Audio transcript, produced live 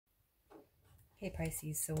Hey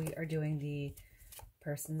Pisces, so we are doing the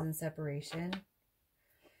persons in separation.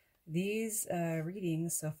 These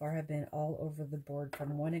readings so far have been all over the board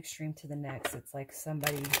from one extreme to the next. It's like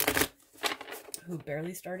somebody who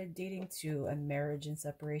barely started dating to a marriage and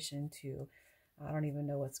separation to I don't even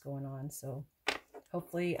know what's going on. So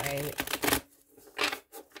hopefully I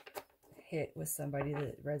hit with somebody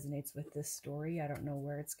that resonates with this story. I don't know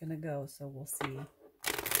where it's going to go, so we'll see.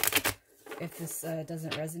 If this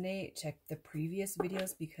doesn't resonate, check the previous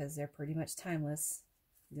videos because they're pretty much timeless.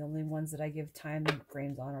 The only ones that I give time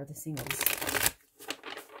frames on are the singles.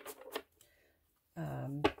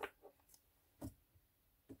 All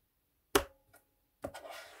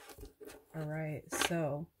right,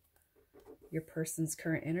 so your person's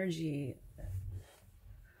current energy,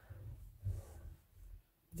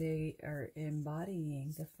 they are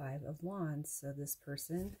embodying the Five of Wands. So this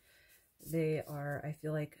person, they are, I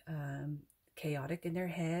feel like, chaotic in their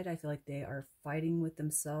head. I feel like they are fighting with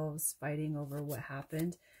themselves, fighting over what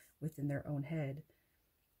happened within their own head.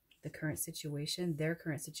 The current situation, their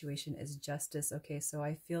current situation is justice. Okay, so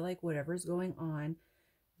I feel like whatever's going on,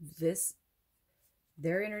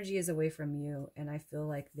 their energy is away from you, and I feel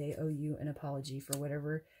like they owe you an apology for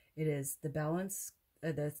whatever it is. The balance,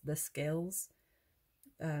 the scales,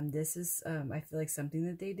 this is, I feel like something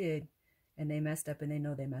that they did, and they messed up, and they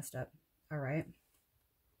know they messed up. All right.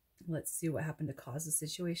 Let's see what happened to cause the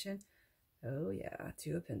situation. Oh, yeah.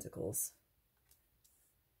 Two of Pentacles.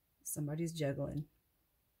 Somebody's juggling.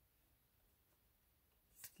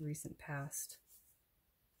 Recent past.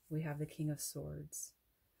 We have the King of Swords.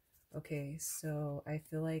 Okay, so I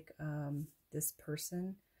feel like this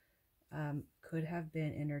person could have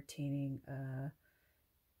been entertaining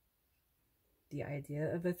the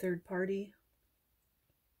idea of a third party.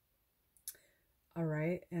 All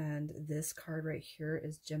right, and this card right here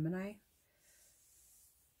is Gemini.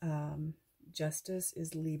 Justice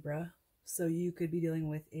is Libra. So you could be dealing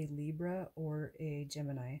with a Libra or a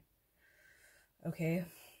Gemini. Okay.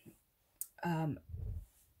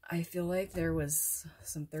 I feel like there was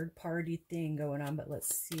some third party thing going on, but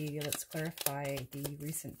let's see. Let's clarify the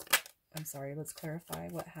recent, let's clarify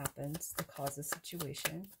what happens to cause the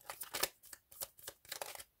situation.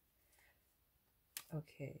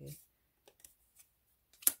 Okay.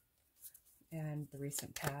 And the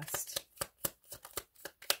recent past.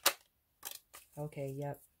 Okay,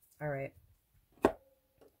 yep. All right.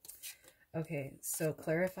 Okay, so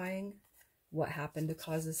clarifying what happened to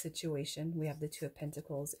cause the situation. We have the Two of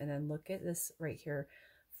Pentacles, and then look at this right here,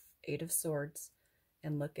 Eight of Swords,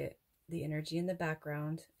 and look at the energy in the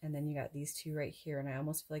background, and then you got these two right here, and I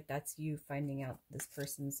almost feel like that's you finding out this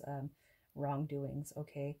person's wrongdoings,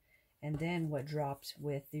 okay? And then what dropped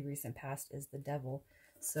with the recent past is the Devil.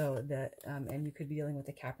 So and you could be dealing with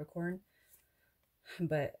a Capricorn,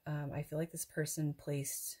 but I feel like this person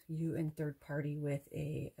placed you in third party with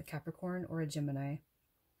a Capricorn or a Gemini,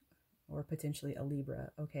 or potentially a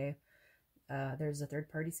Libra, okay? There's a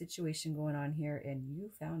third party situation going on here, and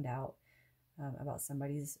you found out about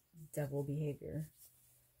somebody's devil behavior.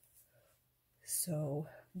 So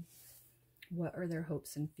what are their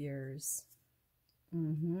hopes and fears?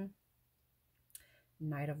 Knight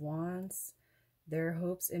of Wands. Their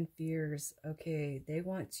hopes and fears, okay, they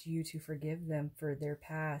want you to forgive them for their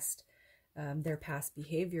past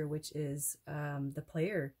behavior, which is the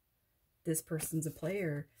player. This person's a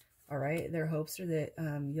player, all right? Their hopes are that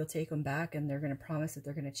you'll take them back, and they're going to promise that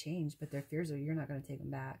they're going to change, but their fears are you're not going to take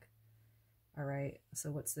them back, all right?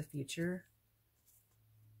 So what's the future?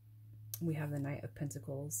 We have the Knight of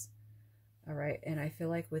Pentacles, all right? And I feel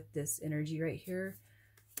like with this energy right here,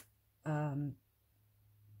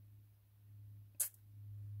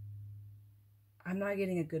 I'm not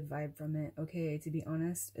getting a good vibe from it, okay, to be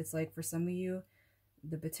honest. It's like for some of you,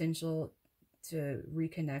 the potential to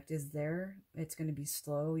reconnect is there. It's going to be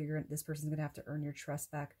slow. This person's going to have to earn your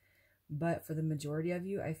trust back. But for the majority of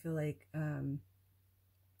you, I feel like,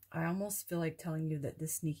 I almost feel like telling you that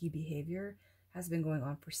this sneaky behavior has been going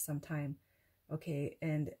on for some time, okay?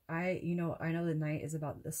 And I know the Knight is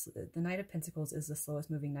about this. The Knight of Pentacles is the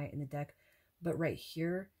slowest moving knight in the deck, but right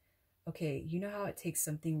here, okay, you know how it takes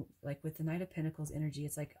something like with the Knight of Pentacles energy,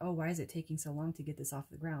 it's like, oh, why is it taking so long to get this off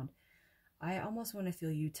the ground? I almost want to feel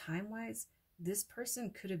you time-wise, this person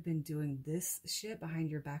could have been doing this shit behind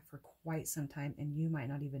your back for quite some time, and you might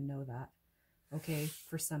not even know that, okay,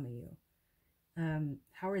 for some of you.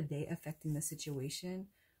 How are they affecting the situation?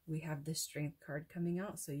 We have the Strength card coming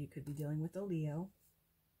out, so you could be dealing with a Leo,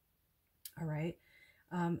 all right?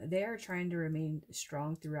 They are trying to remain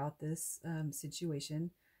strong throughout this situation.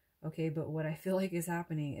 Okay, but what I feel like is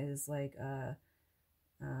happening is like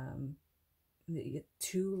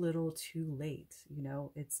too little too late, you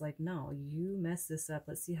know. It's like, no, you messed this up,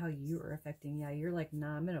 let's see how you are affecting. Yeah, you're like,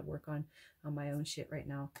 nah, I'm gonna work on my own shit right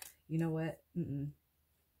now. You know what?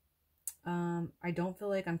 I don't feel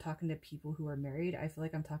like I'm talking to people who are married. I feel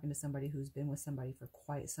like I'm talking to somebody who's been with somebody for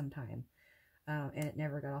quite some time, and it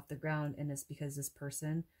never got off the ground. And it's because this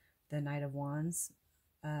person, the Knight of Wands,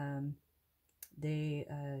 they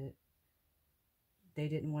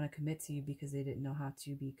didn't want to commit to you because they didn't know how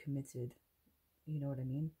to be committed. You know what I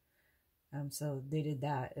mean? So they did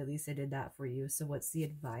that. At least they did that for you. So what's the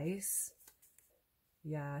advice?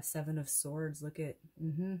 Yeah, Seven of Swords. Look at,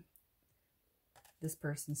 this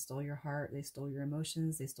person stole your heart. They stole your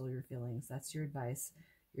emotions. They stole your feelings. That's your advice.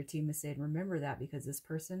 Your team is saying, remember that, because this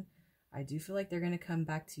person, I do feel like they're going to come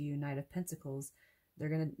back to you. Knight of Pentacles. They're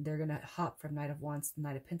going to hop from Knight of Wands to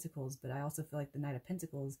Knight of Pentacles. But I also feel like the Knight of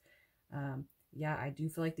Pentacles, yeah, I do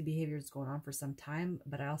feel like the behavior is going on for some time,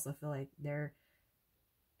 but I also feel like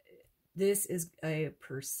this is a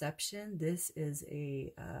perception. This is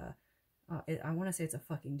a, I want to say it's a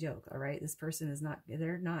fucking joke. All right. This person is not,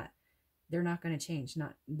 they're not going to change.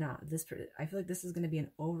 I feel like this is going to be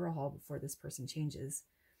an overhaul before this person changes.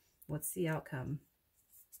 What's the outcome?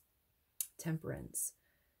 Temperance.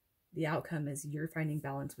 The outcome is you're finding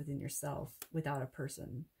balance within yourself without a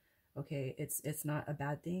person. Okay. It's not a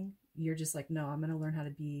bad thing. You're just like, no, I'm going to learn how to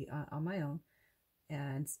be on my own.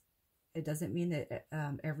 And it doesn't mean that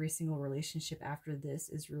every single relationship after this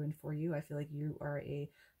is ruined for you. I feel like you are a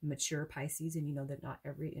mature Pisces, and you know that not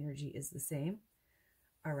every energy is the same.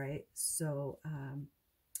 All right. So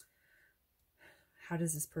how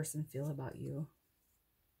does this person feel about you?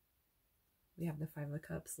 We have the Five of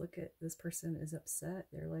Cups. Look at this person is upset.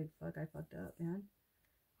 They're like, fuck, I fucked up, man.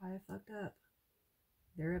 I fucked up.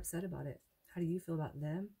 They're upset about it. How do you feel about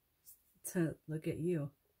them? Look at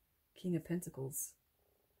you. King of Pentacles.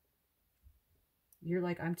 You're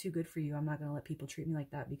like, I'm too good for you. I'm not going to let people treat me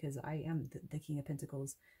like that, because I am the King of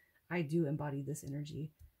Pentacles. I do embody this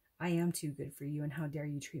energy. I am too good for you, and how dare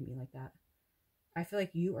you treat me like that? I feel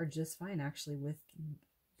like you are just fine, actually, with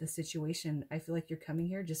the situation. I feel like you're coming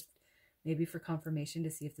here just maybe for confirmation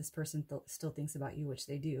to see if this person still thinks about you, which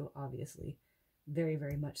they do, obviously. Very,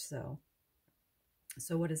 very much so.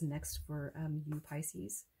 So what is next for you,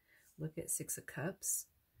 Pisces? Look at Six of Cups.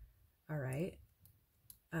 All right.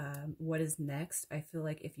 What is next? I feel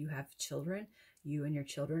like if you have children, you and your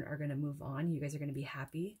children are going to move on. You guys are going to be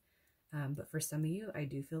happy. But for some of you, I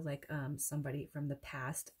do feel like somebody from the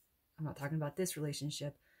past, I'm not talking about this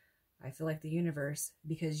relationship. I feel like the universe,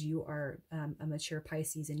 because you are a mature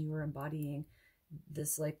Pisces and you are embodying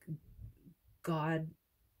this like goddess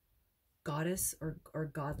or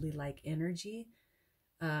godly like energy,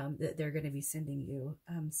 that they're going to be sending you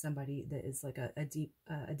somebody that is like a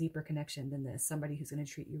deeper connection than this, somebody who's going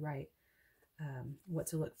to treat you right. What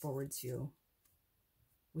to look forward to.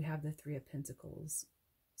 We have the Three of Pentacles.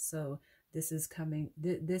 So this is coming,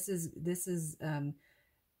 this is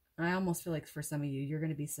I almost feel like for some of you, you're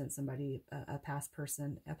going to be sent somebody, a past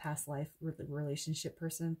person, a past life relationship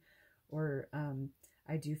person, or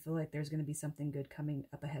I do feel like there's going to be something good coming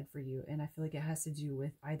up ahead for you. And I feel like it has to do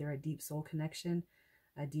with either a deep soul connection,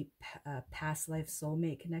 a deep past life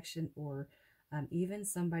soulmate connection, or even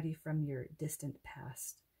somebody from your distant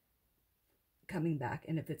past coming back.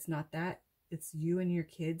 And if it's not that, it's you and your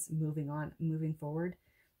kids moving on, moving forward,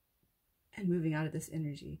 and moving out of this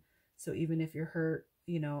energy. So even if you're hurt,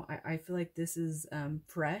 you know, I feel like this is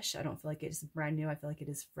fresh. I don't feel like it's brand new. I feel like it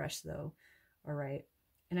is fresh though. All right.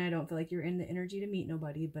 And I don't feel like you're in the energy to meet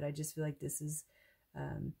nobody, but I just feel like this is,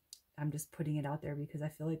 I'm just putting it out there because I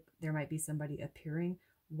feel like there might be somebody appearing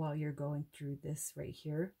while you're going through this right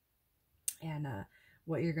here. And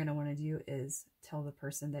what you're going to want to do is tell the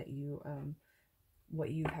person that you, what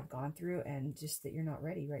you have gone through, and just that you're not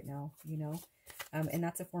ready right now, you know. And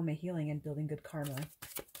that's a form of healing and building good karma.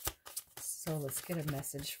 So let's get a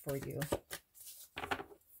message for you.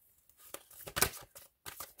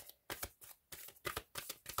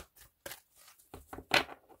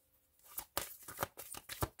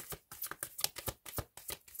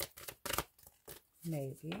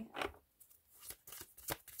 Maybe.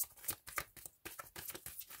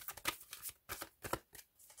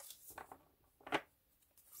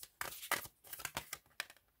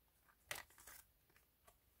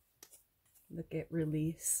 Look at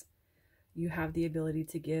release. You have the ability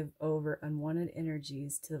to give over unwanted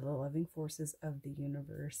energies to the loving forces of the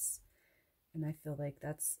universe. And I feel like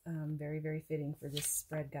that's very, very fitting for this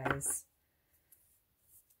spread, guys.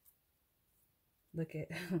 Look at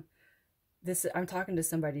this. I'm talking to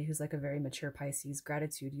somebody who's like a very mature Pisces.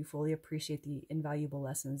 Gratitude. You fully appreciate the invaluable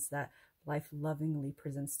lessons that life lovingly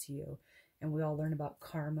presents to you. and we all learn about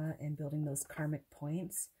karma and building those karmic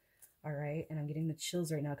points. All right. And I'm getting the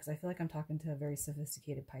chills right now because I feel like I'm talking to a very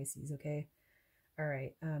sophisticated Pisces. Okay. All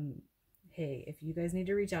right. Hey, if you guys need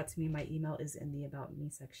to reach out to me, my email is in the About Me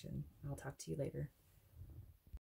section. I'll talk to you later.